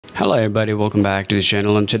Hello everybody, welcome back to the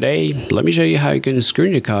channel, and today let me show you how you can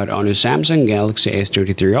screen record on your Samsung Galaxy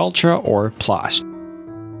S23 Ultra or Plus.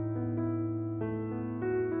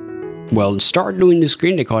 Well, start doing the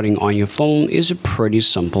screen recording on your phone is a pretty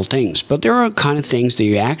simple things, but there are kind of things that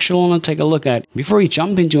you actually want to take a look at before you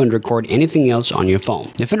jump into and record anything else on your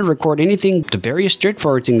phone. If you want to record anything, the very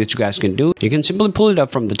straightforward thing that you guys can do, you can simply pull it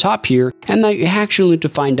up from the top here, and now you actually need to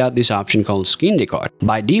find out this option called screen record.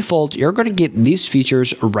 By default, you're going to get these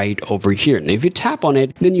features right over here. And if you tap on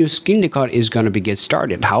it, then your screen record is going to get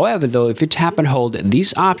started. However, though, if you tap and hold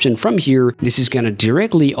this option from here, this is going to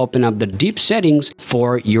directly open up the deep settings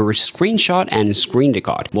for your screenshot and screen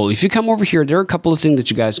record. Well, if you come over here, there are a couple of things that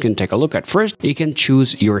you guys can take a look at. First, you can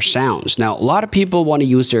choose your sounds. Now, a lot of people want to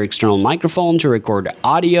use their external microphone to record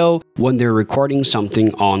audio when they're recording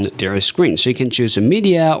something on their screen. So you can choose a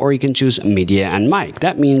media, or you can choose media and mic.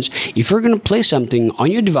 That means if you're going to play something on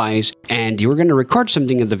your device and you're going to record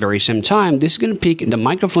something at the very same time, this is going to pick the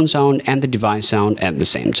microphone sound and the device sound at the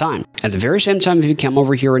same time. At the very same time, if you come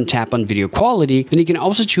over here and tap on video quality, then you can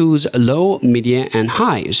also choose low, media, and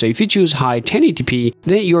high. So if you choose high 1080p,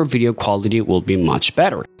 then your video quality will be much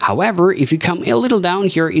better. However, if you come a little down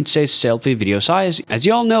here, it says selfie video size. As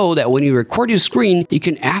you all know that when you record your screen, you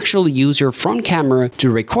can actually use your front camera to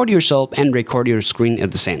record yourself and record your screen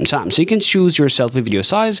at the same time. So you can choose your selfie video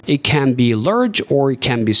size. It can be large or it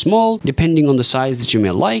can be small, depending on the size that you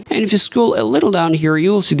may like. And if you scroll a little down here,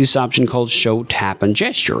 you will see this option called show, tap, and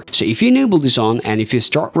gesture. So if you enable this on, and if you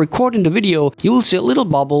start recording the video, you will see a little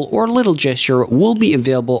bubble or a little gesture will be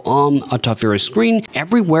available on top of your screen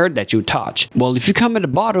everywhere that you touch. Well, if you come at the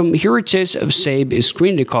bottom, here it says save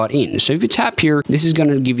screen record in. So if you tap here, this is going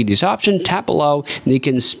to give you this option, tap allow, and you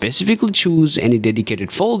can specifically choose any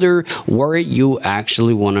dedicated folder where you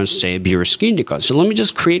actually want to save your screen record. So let me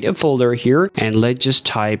just create a folder here, and let's just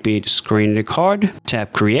type it screen record,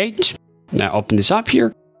 tap create. Now open this up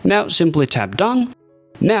here. Now simply tap done.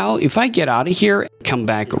 Now, if I get out of here, come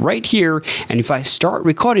back right here, and if I start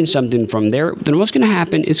recording something from there, then what's going to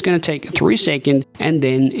happen, it's going to take 3 seconds, and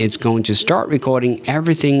then it's going to start recording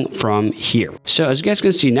everything from here. So as you guys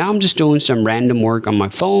can see, now I'm just doing some random work on my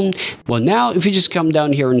phone. Well, now if you just come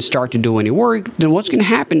down here and start to do any work, then what's going to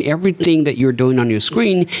happen, everything that you're doing on your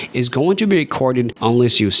screen is going to be recorded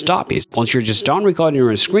unless you stop it. Once you're just done recording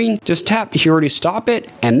your screen, just tap here to stop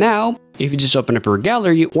it, and now if you just open up your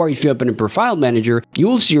gallery, or if you open up your file manager, you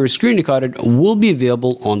will see your screen recorded will be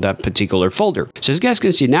available on that particular folder. So as you guys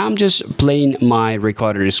can see, now I'm just playing my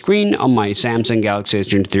recorded screen on my Samsung Galaxy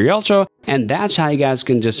S23 Ultra, and that's how you guys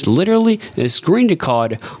can just literally screen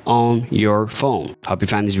record on your phone. Hope you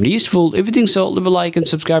found this video useful. If you think so, leave a like and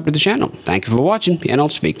subscribe to the channel. Thank you for watching, and I'll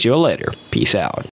speak to you later. Peace out.